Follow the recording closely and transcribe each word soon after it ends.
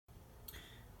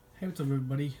Hey, what's up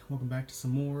everybody? Welcome back to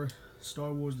some more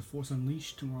Star Wars The Force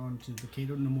Unleashed. We're on to the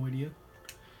Cato Nemoidia.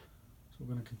 So we're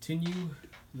going to continue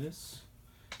this.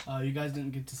 You guys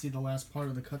didn't get to see the last part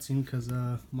of the cutscene because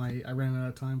I ran out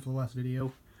of time for the last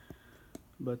video.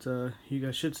 But you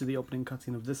guys should see the opening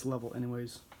cutscene of this level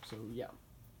anyways. So yeah.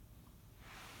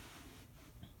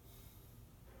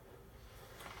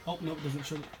 Oh, nope, doesn't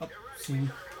show the up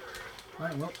scene.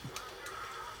 Alright, well.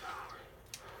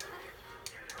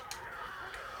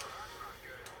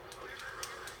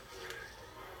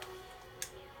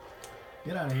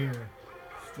 Get out of here.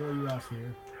 Throw you off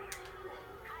here.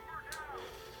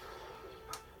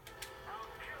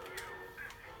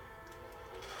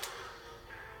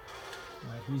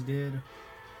 Alright, he's dead.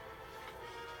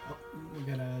 Oh, we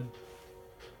got a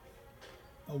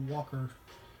walker.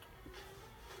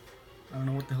 I don't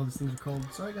know what the hell these things are called.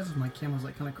 Sorry guys if my camera's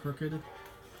like kind of crooked.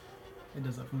 It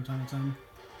does that from time to time.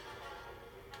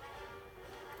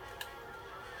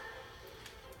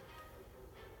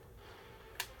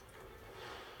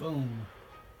 Boom.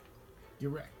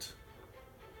 Direct.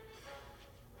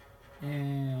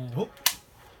 And whoop.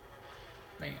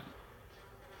 Bam.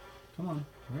 Come on.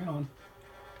 Bring it on.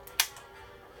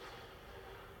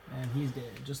 And he's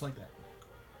dead. Just like that.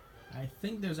 I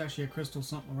think there's actually a crystal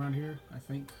something around here. I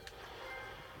think.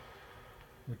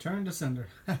 Return to sender.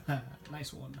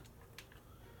 Nice one.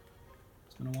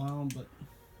 It's been a while, but I'm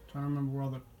trying to remember where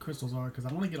all the crystals are because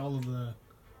I want to get all of the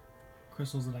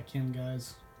crystals that I can,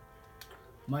 guys.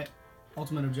 My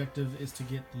ultimate objective is to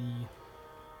get the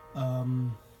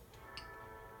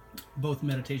both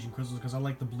meditation crystals because I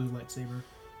like the blue lightsaber.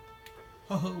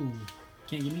 Ho ho!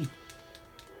 Can't get me.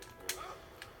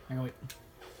 Hang on, wait.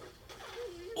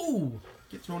 Oh!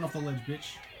 Get thrown off the ledge,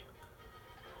 bitch.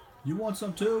 You want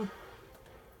some too?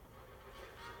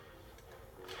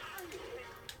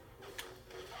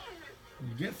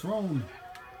 You get thrown.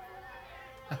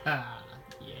 Haha!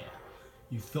 Yeah.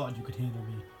 You thought you could handle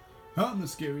me. I'm the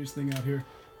scariest thing out here.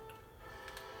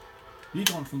 Be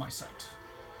gone from my sight.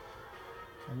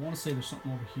 I want to say there's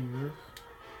something over here.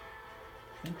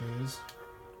 I think there is.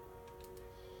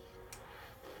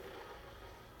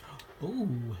 Oh,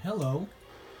 hello.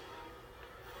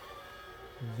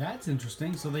 That's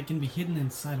interesting. So they can be hidden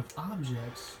inside of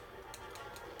objects.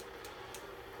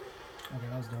 Okay,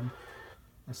 that was dumb.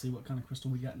 Let's see what kind of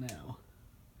crystal we got now.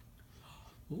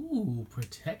 Ooh,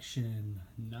 protection.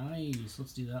 Nice.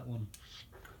 Let's do that one.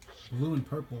 Blue and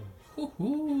purple.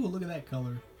 Ooh, look at that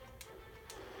color.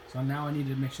 So now I need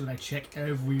to make sure that I check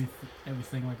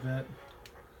everything like that.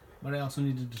 But I also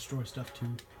need to destroy stuff too.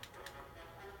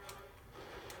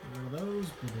 Get rid of those.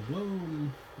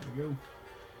 Boom. There we go.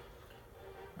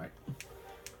 Alright.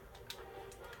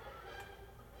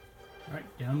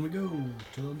 Alright, down we go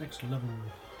to the next level.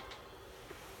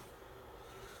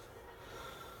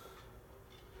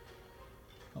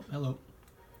 Oh, hello.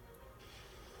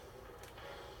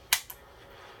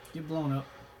 Get blown up.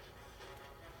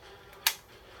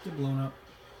 Get blown up.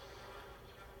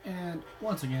 And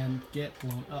once again, get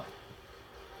blown up.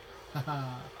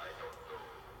 Haha.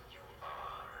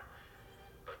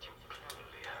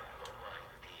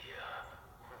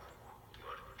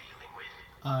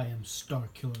 I am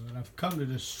Starkiller, and I've come to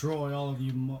destroy all of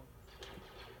you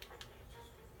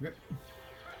Yep.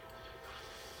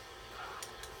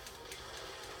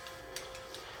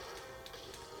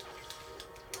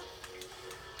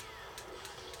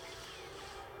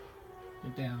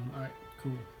 Get down. Alright,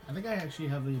 cool. I think I actually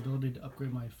have the ability to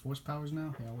upgrade my force powers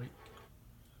now. Yeah, wait.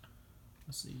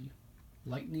 Let's see.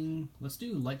 Lightning. Let's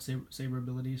do lightsaber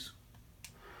abilities.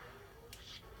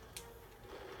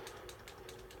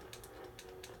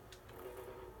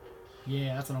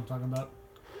 Yeah, that's what I'm talking about.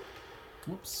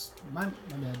 Whoops. My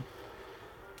bad.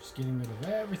 Just getting rid of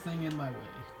everything in my way.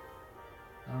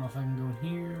 I don't know if I can go in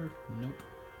here. Nope.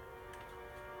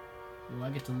 Ooh,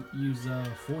 I get to use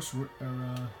force or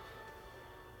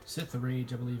Sith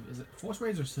Rage, I believe. Is it Force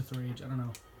Rage or Sith Rage? I don't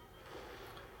know.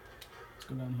 Let's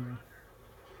go down here.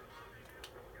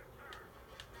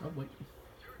 Oh, wait.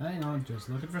 Hang on, just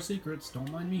looking for secrets.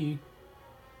 Don't mind me.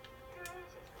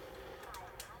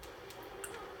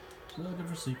 Just looking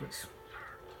for secrets.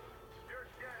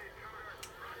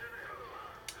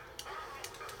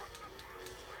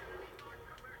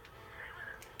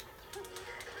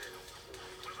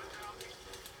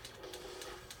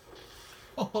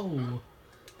 Oh!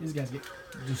 These guys get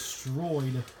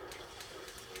destroyed.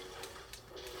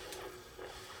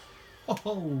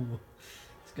 Oh!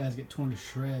 These guys get torn to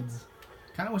shreds.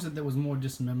 Kind of wish that there was more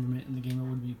dismemberment in the game. It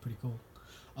would be pretty cool.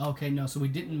 Okay, no, so we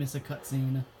didn't miss a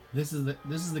cutscene. This is the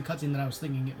cutscene that I was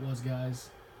thinking it was,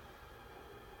 guys.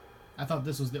 I thought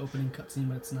this was the opening cutscene,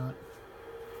 but it's not.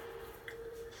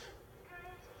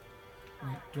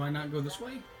 Wait, do I not go this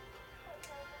way?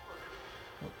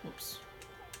 Oh, whoops.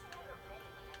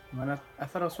 Am I not? I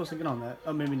thought I was supposed to get on that.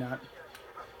 Oh, maybe not.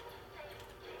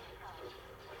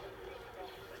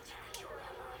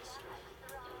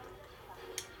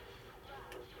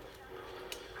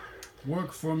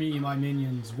 Work for me, my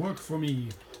minions. Work for me.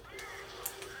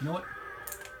 You know what?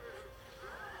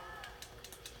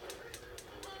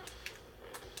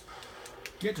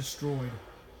 Get destroyed.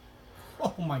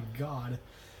 Oh my god.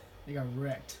 They got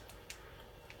wrecked.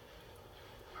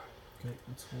 Okay,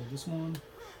 let's hold this one.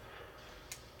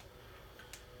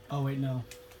 Oh wait, no.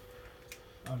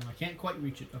 Oh no, I can't quite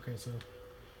reach it. Okay, so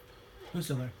who's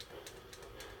still there?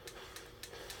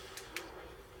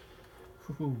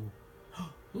 Ooh,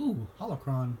 ooh,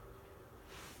 holocron.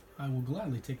 I will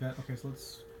gladly take that. Okay, so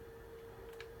let's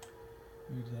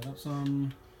move that up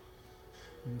some.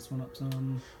 Move this one up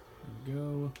some. There we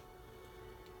go.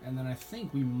 And then I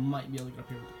think we might be able to get up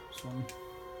here with this one.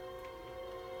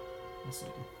 Let's see.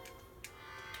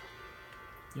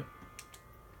 Yep.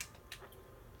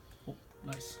 Oh,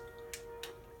 nice.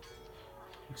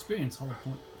 Experience hollow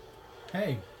point.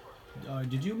 Hey,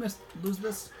 did you lose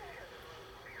this?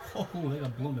 Oh, they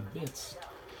got blown to bits.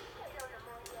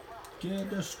 Get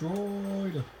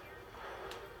destroyed.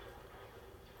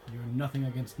 You're nothing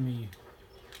against me.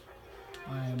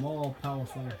 I am all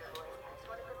powerful.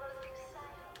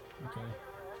 Okay.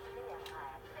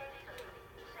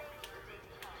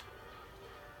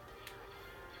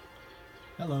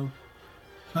 Hello.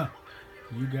 Huh.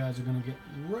 You guys are gonna get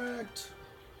wrecked.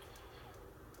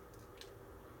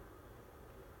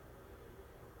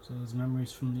 So those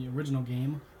memories from the original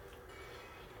game.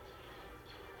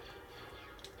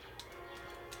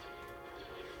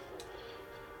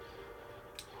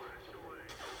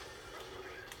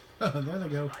 There they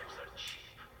go.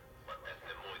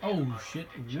 Oh shit,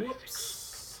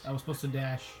 whoops. I was supposed to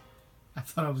dash. I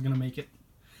thought I was gonna make it,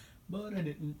 but I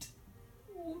didn't.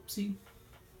 Whoopsie.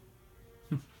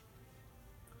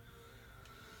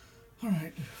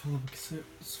 Alright, follow up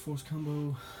force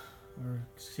combo, or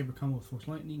saber combo with force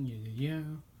lightning, yeah.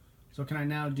 So can I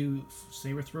now do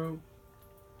saber throw?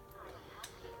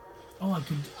 Oh,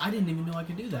 I didn't even know I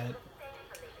could do that.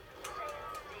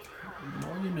 The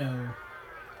more you know.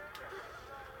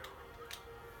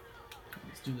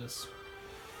 Let's do this.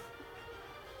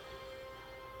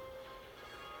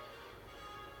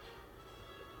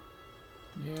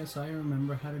 Yes, I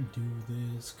remember how to do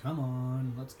this. Come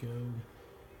on, let's go.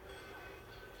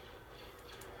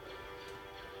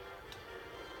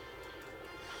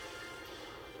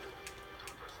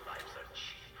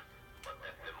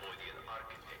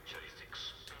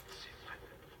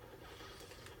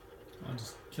 I'll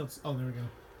just kill. Oh, there we go.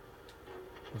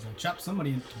 I was gonna chop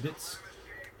somebody into bits.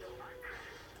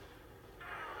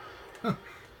 Huh.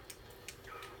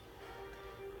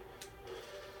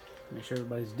 Make sure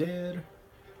everybody's dead.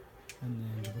 And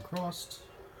then double crossed.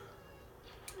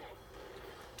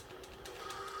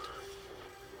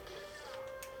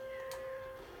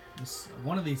 This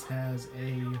one of these has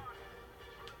a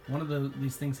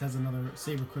these things has another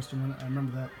saber crystal in it. I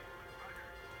remember that.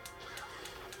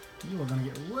 You are gonna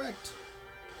get wrecked.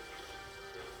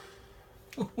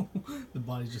 The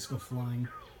bodies just go flying.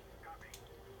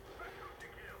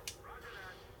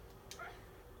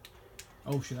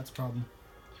 Oh shit, that's a problem.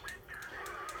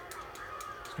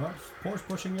 Start force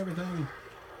pushing everything.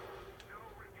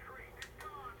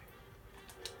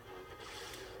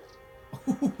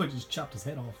 Oh, I just chopped his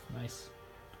head off. Nice.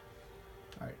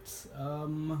 Alright,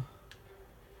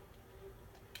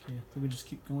 okay, I think we just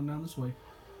keep going down this way.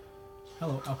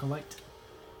 Hello, Acolyte.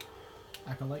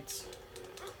 Acolytes.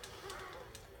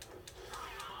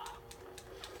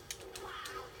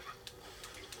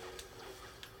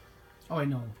 Oh, wait,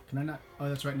 no. Can I not? Oh,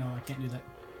 that's right. No, I can't do that.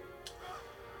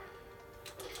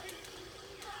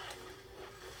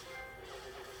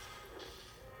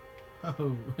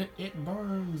 Oh, it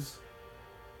burns.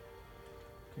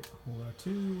 Okay, hold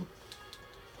R2.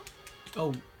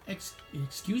 Oh,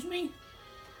 excuse me?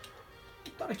 I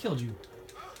thought I killed you.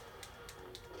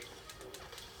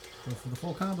 Go for the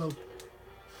full combo.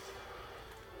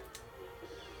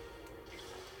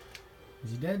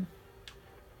 Is he dead?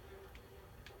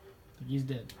 I think he's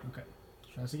dead. Okay.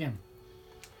 Try this again.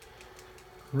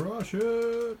 Crush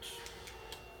it!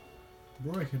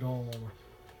 Break it all.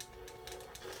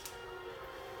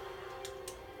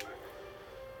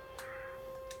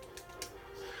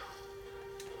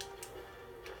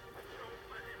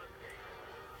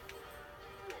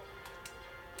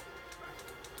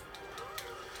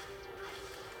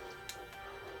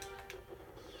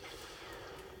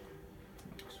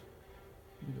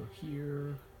 We go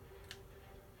here.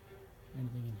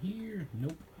 Anything in here?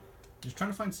 Nope. Just trying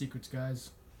to find secrets,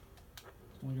 guys.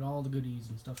 Just want to get all the goodies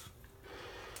and stuff.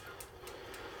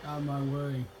 Out of my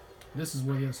way. This is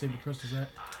where the other saber crystal's at.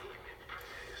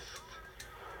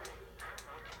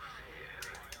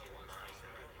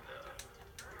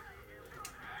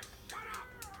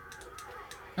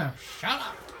 Oh, shut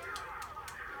up!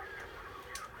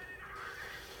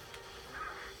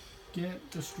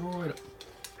 Get destroyed.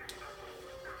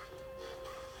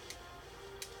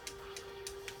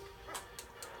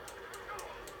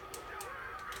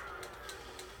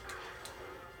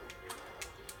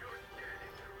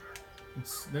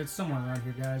 There's someone around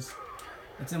here, guys.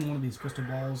 It's in one of these crystal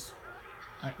balls.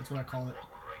 That's what I call it.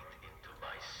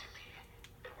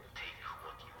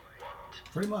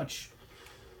 Pretty much.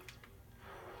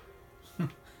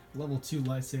 Level 2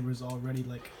 lightsabers already,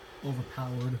 like,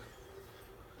 overpowered.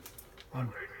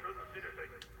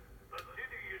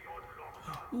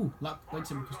 Ooh,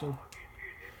 lightsaber crystal.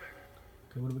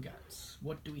 Okay, what do we got?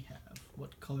 What do we have?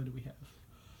 What color do we have?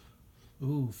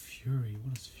 Ooh, Fury.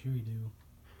 What does Fury do?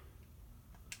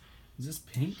 Is this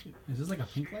pink? Is this like a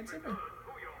pink lightsaber?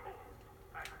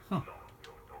 Huh.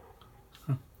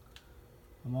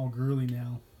 I'm all girly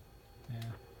now.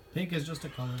 Yeah. Pink is just a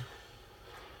color.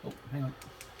 Oh, hang on.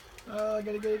 I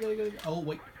gotta. Oh,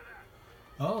 wait.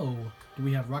 Oh, do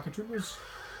we have rocket troopers?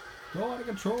 Go out of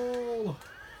control!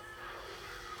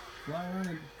 Fly around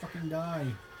and fucking die.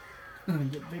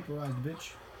 Get vaporized,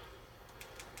 bitch.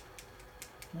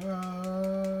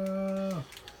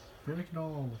 Break it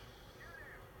all.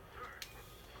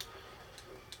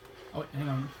 Oh, wait, hang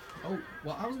on. Oh,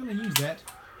 well, I was gonna use that.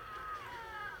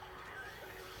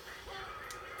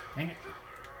 Dang it.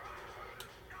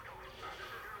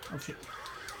 Oh, shit.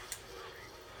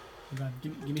 Oh, God.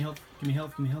 Give me health. Give me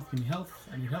health. Give me health. Give me health.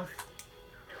 I need health.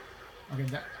 Okay,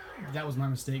 that was my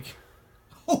mistake.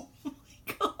 Oh, my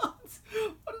God.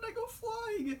 Why did I go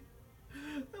flying?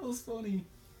 That was funny.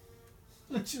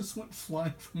 I just went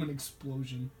flying from an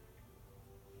explosion.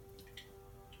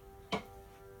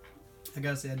 I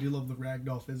gotta say, I do love the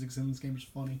ragdoll physics in this game. It's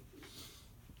funny.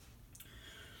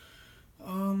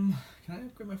 Can I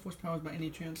upgrade my force powers by any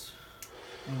chance?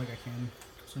 I don't think I can.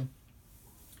 So,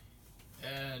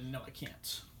 no, I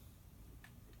can't.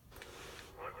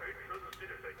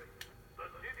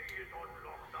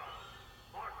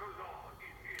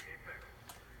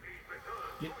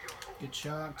 Get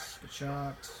shocked. Get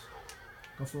shocked.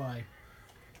 Go fly.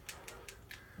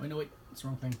 Wait, no, wait. It's the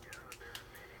wrong thing.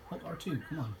 Hold R2.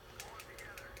 Come on.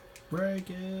 Break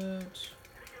it.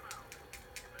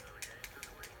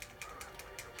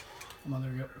 Come on,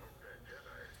 there we go.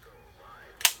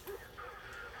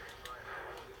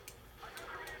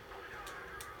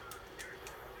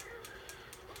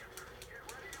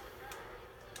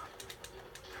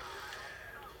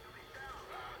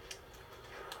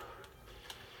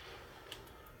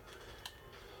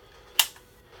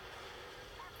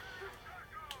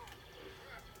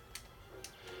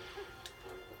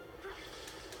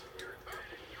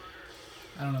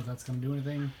 I don't know if that's going to do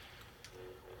anything.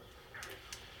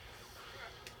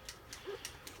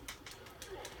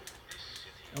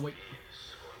 Oh, wait.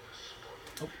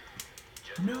 Oh.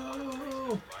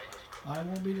 No! I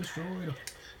won't be destroyed.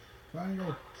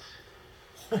 Triangle.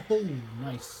 Oh,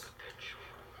 nice.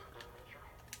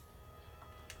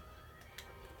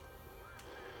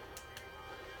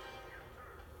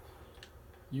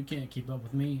 You can't keep up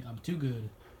with me. I'm too good.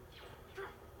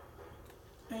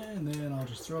 And then I'll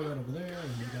just throw that over there,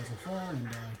 and you guys will fall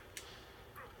and die.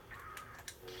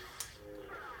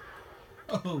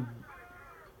 Oh!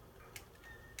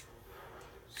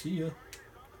 See ya.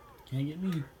 Can't get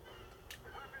me.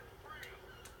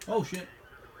 Oh, shit.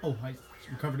 Oh, I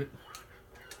recovered it.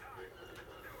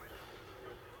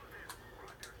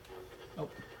 Oh.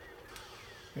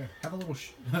 Here, have a little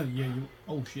yeah, you...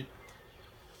 Oh, shit.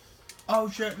 Oh,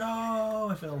 shit, no!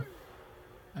 I fell.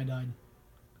 I died.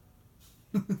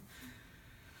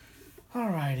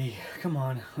 Alrighty, come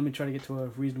on. Let me try to get to a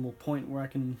reasonable point where I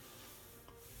can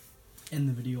end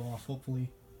the video off, hopefully.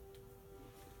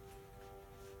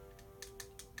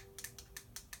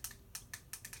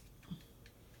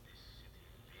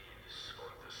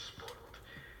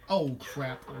 Oh,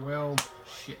 crap. Well,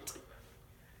 shit.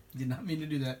 Did not mean to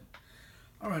do that.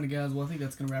 Alrighty, guys. Well, I think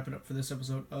that's going to wrap it up for this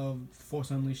episode of Force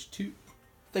Unleashed 2.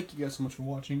 Thank you guys so much for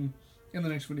watching. In the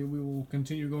next video, we will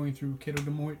continue going through Cato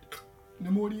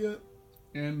Neimoidia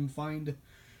and find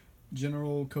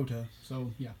General Kota.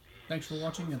 So, yeah. Thanks for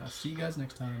watching, and I'll see you guys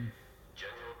next time.